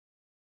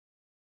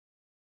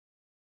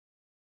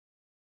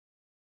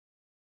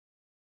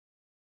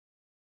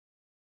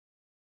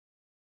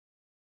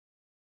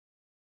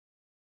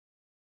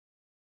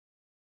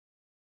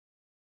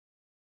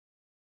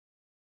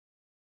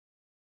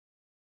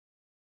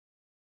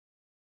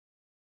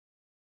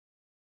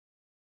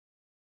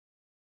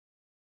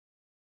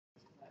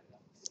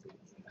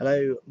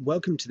Hello,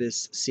 welcome to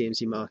this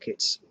CMC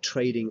Markets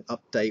trading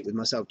update with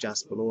myself,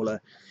 Jasper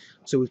Lawler.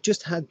 So we've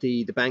just had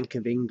the Bank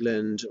of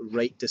England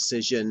rate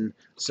decision.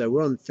 So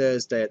we're on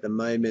Thursday at the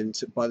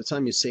moment. By the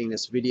time you're seeing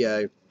this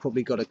video,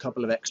 probably got a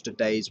couple of extra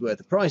days worth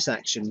of price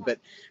action. But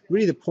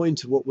really the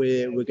point of what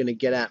we're going to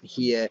get at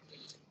here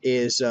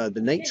is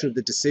the nature of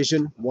the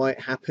decision, why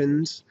it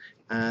happened,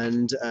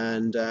 and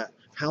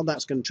how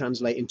that's going to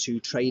translate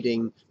into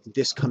trading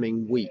this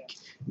coming week.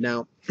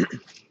 Now,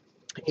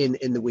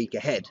 in the week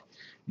ahead.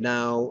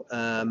 Now,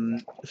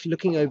 if you're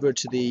looking over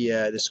to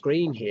the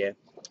screen here,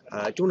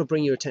 I do want to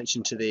bring your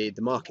attention to the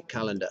market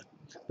calendar,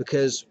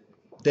 because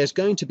there's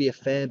going to be a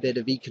fair bit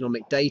of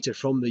economic data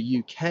from the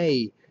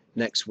UK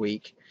next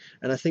week.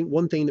 And I think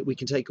one thing that we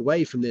can take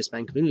away from this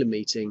Bank of England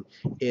meeting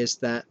is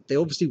that they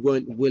obviously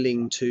weren't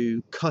willing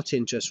to cut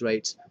interest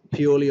rates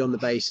purely on the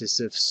basis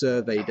of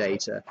survey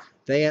data.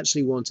 They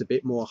actually want a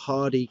bit more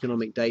hard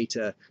economic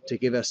data to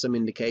give us some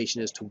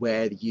indication as to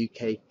where the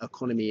UK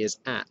economy is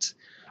at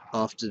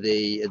after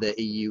the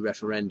EU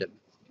referendum.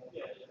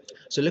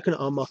 So looking at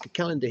our market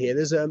calendar here,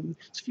 there's a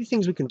few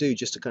things we can do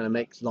just to kind of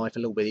make life a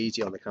little bit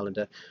easier on the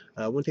calendar.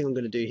 One thing I'm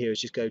going to do here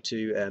is just go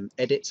to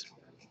edit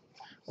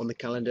on the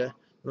calendar,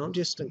 and I'm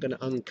just going to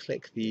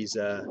unclick these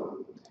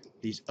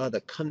other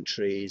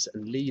countries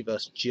and leave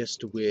us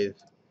just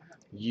with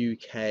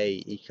UK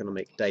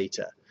economic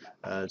data,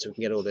 so we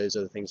can get all those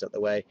other things out of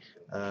the way.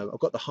 I've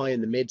got the high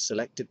and the mid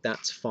selected,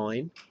 that's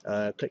fine.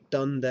 Click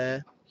done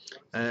there,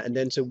 and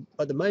then so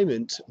at the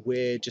moment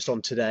we're just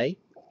on today.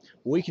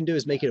 What we can do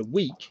is make it a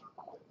week,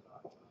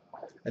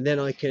 and then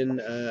I can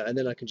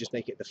just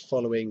make it the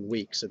following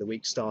week, so the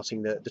week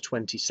starting the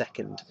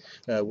 22nd,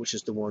 which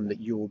is the one that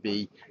you will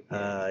be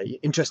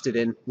interested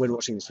in when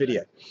watching this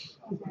video.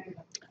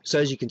 So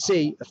as you can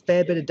see, a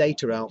fair bit of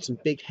data out, some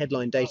big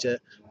headline data.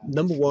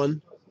 Number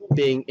one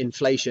being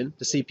inflation,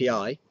 the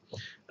CPI,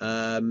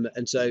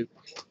 and so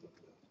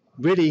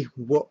really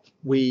what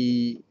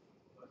we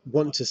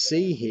want to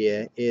see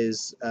here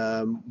is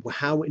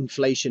how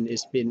inflation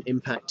has been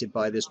impacted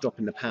by this drop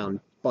in the pound.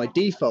 By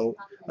default,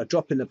 a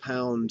drop in the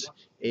pound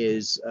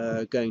is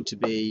going to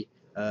be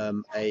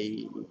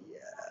a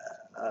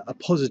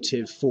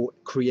positive for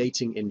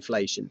creating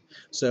inflation.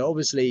 So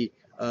obviously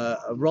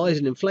a rise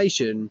in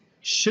inflation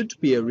should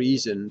be a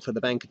reason for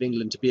the Bank of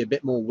England to be a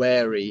bit more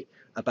wary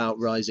about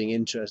rising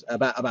interest,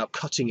 about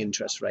cutting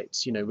interest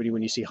rates. You know, really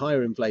when you see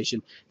higher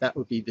inflation, that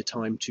would be the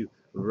time to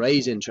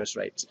raise interest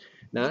rates.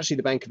 Now, actually,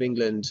 the Bank of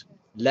England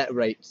let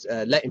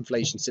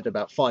inflation sit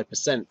about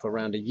 5% for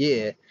around a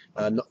year,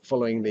 not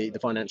following the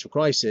financial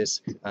crisis,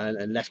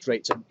 and left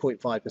rates at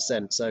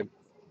 0.5%. So, a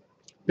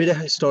bit of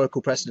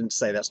historical precedent to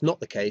say that's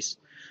not the case.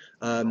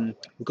 We've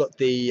got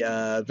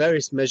the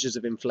various measures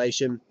of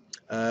inflation.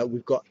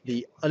 We've got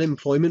the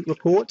unemployment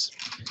report,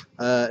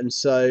 and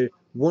so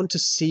want to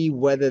see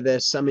whether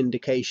there's some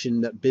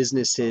indication that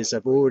businesses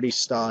have already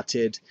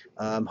started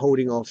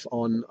holding off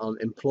on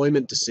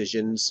employment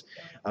decisions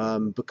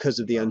because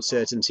of the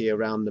uncertainty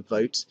around the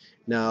vote.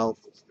 Now,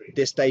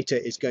 this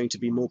data is going to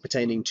be more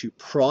pertaining to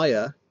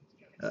prior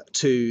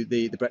to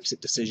the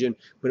Brexit decision,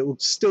 but it will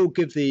still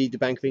give the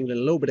Bank of England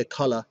a little bit of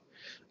colour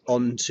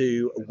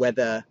onto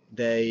whether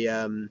they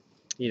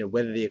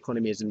whether the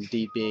economy is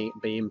indeed being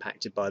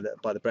impacted by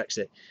the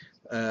Brexit.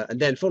 And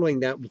then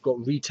following that, we've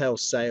got retail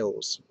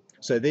sales.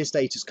 So this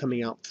data is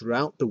coming out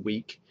throughout the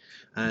week,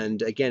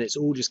 and again, it's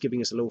all just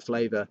giving us a little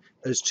flavour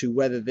as to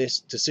whether this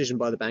decision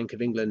by the Bank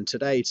of England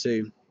today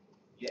to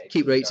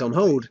keep rates on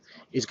hold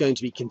is going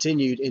to be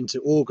continued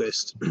into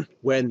August,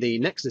 when the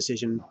next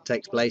decision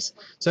takes place.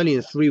 It's only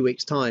in 3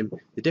 weeks' time.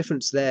 The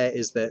difference there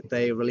is that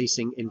they are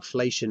releasing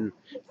inflation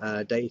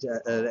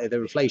data,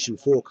 their inflation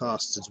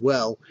forecasts as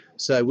well.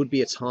 So it would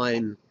be a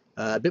time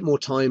a bit more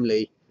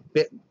timely,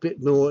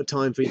 bit more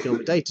time for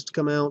economic data to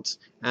come out,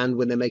 and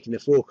when they're making their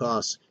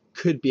forecasts,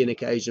 could be an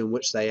occasion in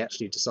which they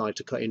actually decide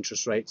to cut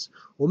interest rates,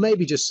 or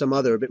maybe just some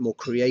other a bit more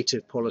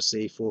creative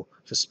policy for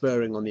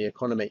spurring on the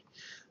economy.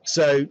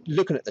 So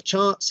looking at the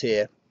charts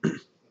here,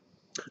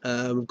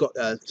 we've got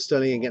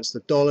sterling against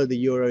the dollar, the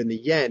euro and the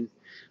yen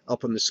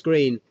up on the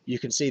screen. You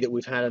can see that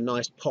we've had a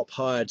nice pop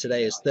higher.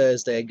 Today is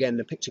Thursday. Again,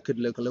 the picture could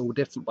look a little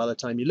different by the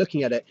time you're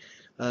looking at it,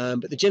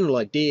 but the general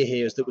idea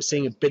here is that we're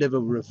seeing a bit of a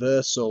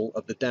reversal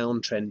of the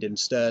downtrend in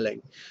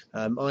sterling.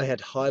 I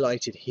had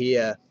highlighted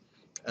here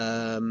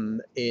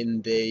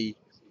in the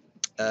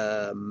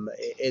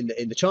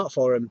chart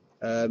forum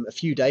a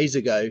few days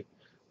ago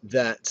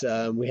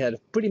that we had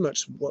pretty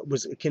much what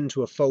was akin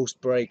to a false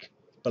break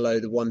below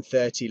the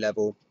 130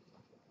 level,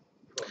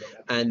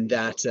 and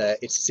that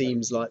it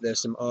seems like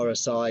there's some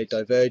RSI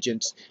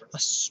divergence, a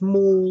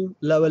small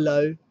lower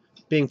low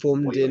being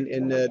formed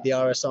in the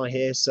RSI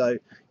here. So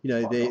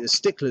the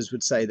sticklers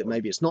would say that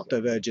maybe it's not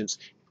divergence.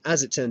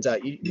 As it turns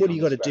out, what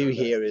you got to do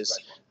here is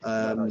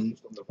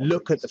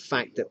look at the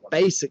fact that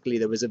basically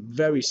there was a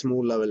very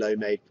small lower low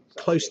made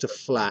close to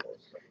flat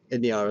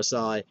in the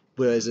RSI,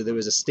 whereas there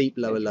was a steep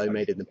lower low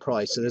made in the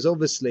price. So there's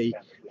obviously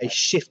a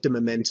shift of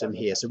momentum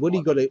here. So what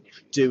you've got to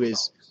do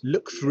is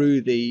look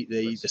through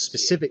the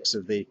specifics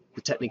of the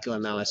technical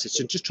analysis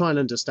and just try and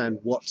understand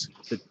what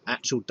the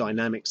actual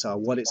dynamics are,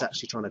 what it's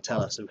actually trying to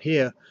tell us. And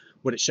here,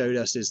 what it showed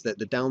us is that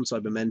the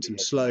downside momentum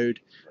slowed,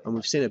 and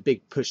we've seen a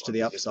big push to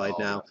the upside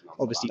now,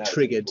 obviously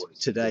triggered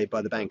today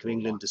by the Bank of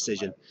England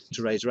decision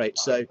to raise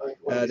rates. So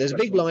there's a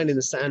big line in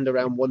the sand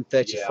around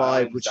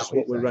 135, which is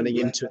what we're running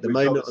into at the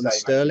moment on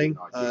sterling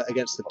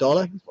against the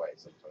dollar.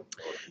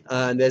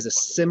 And there's a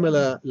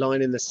similar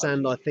line in the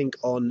sand, I think,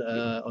 on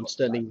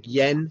sterling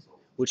yen,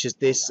 which is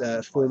this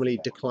formerly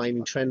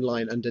declining trend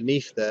line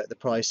underneath the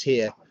price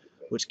here,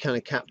 which kind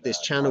of capped this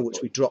channel,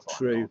 which we dropped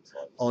through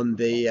on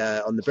the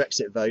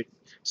Brexit vote.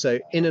 So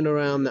in and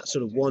around that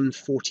sort of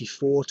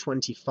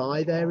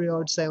 144.25 area, I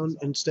would say,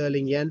 on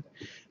sterling yen.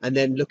 And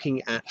then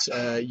looking at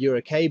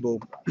euro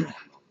cable,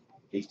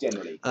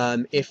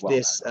 if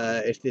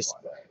this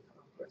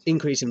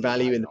increase in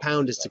value in the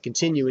pound is to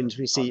continue and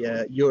we see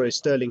euro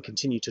sterling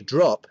continue to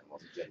drop,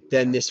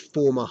 then this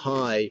former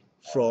high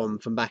from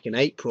back in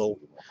April,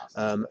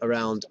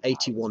 around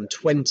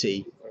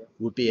 81.20,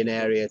 would be an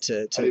area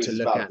to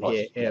look at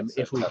here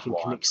if we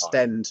can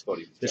extend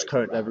this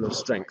current level of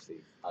strength.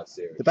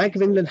 The Bank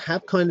of England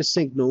have kind of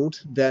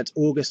signalled that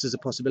August is a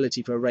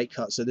possibility for a rate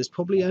cut, so there's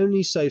probably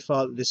only so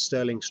far that this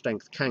sterling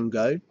strength can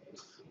go.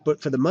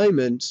 But for the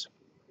moment,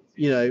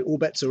 you know, all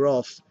bets are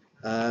off.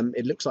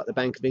 It looks like the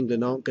Bank of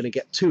England aren't going to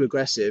get too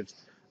aggressive,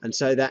 and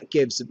so that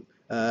gives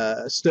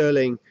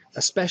sterling,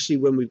 especially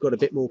when we've got a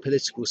bit more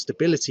political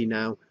stability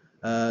now,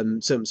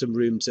 some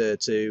room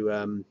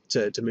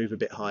to move a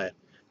bit higher.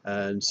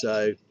 And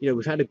so, you know,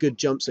 we've had a good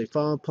jump so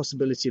far,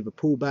 possibility of a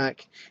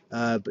pullback,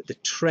 but the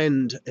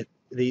trend,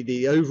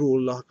 the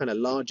overall kind of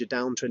larger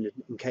downtrend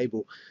in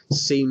cable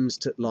seems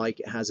to like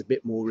it has a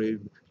bit more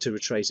room to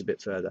retrace a bit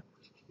further.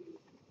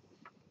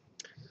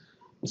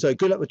 So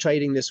good luck with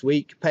trading this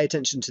week. Pay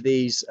attention to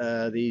these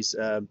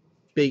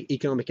big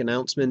economic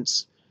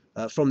announcements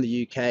from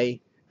the UK,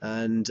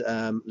 and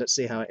let's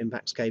see how it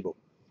impacts cable.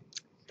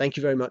 Thank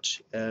you very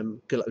much.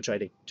 Good luck with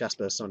trading.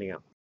 Jasper signing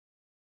out.